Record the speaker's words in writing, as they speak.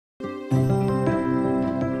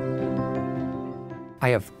I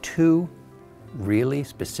have two really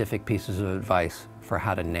specific pieces of advice for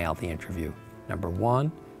how to nail the interview. Number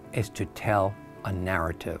one is to tell a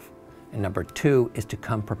narrative. And number two is to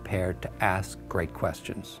come prepared to ask great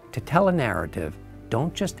questions. To tell a narrative,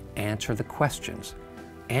 don't just answer the questions.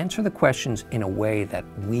 Answer the questions in a way that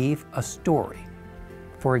weave a story.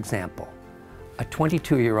 For example, a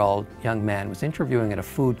 22-year-old young man was interviewing at a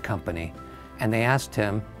food company, and they asked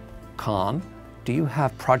him, "Con, do you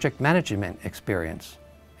have project management experience?"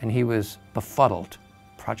 And he was befuddled.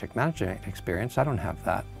 "Project management experience? I don't have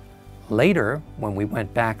that." Later, when we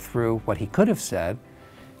went back through what he could have said,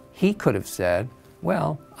 he could have said,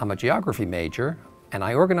 "Well, I'm a geography major, and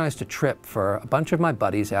I organized a trip for a bunch of my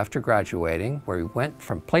buddies after graduating where we went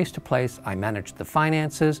from place to place. I managed the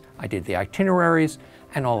finances, I did the itineraries,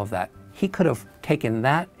 and all of that." He could have taken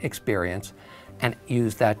that experience and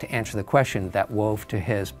used that to answer the question that wove to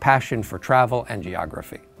his passion for travel and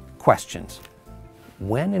geography. Questions.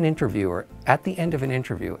 When an interviewer, at the end of an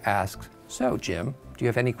interview, asks, "So, Jim, do you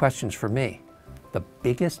have any questions for me?" The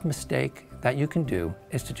biggest mistake that you can do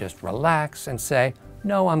is to just relax and say,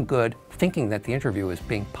 "No, I'm good," thinking that the interview is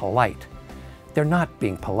being polite. They're not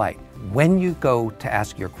being polite. When you go to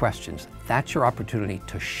ask your questions, that's your opportunity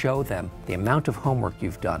to show them the amount of homework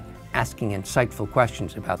you've done, asking insightful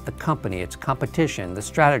questions about the company, its competition, the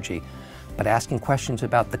strategy, but asking questions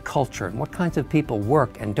about the culture and what kinds of people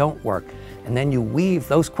work and don't work. And then you weave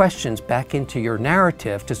those questions back into your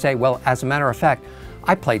narrative to say, "Well, as a matter of fact,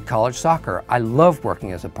 I played college soccer. I love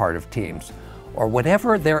working as a part of teams." Or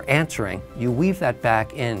whatever they're answering, you weave that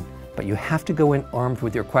back in, but you have to go in armed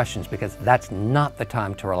with your questions because that's not the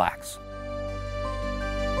time to relax.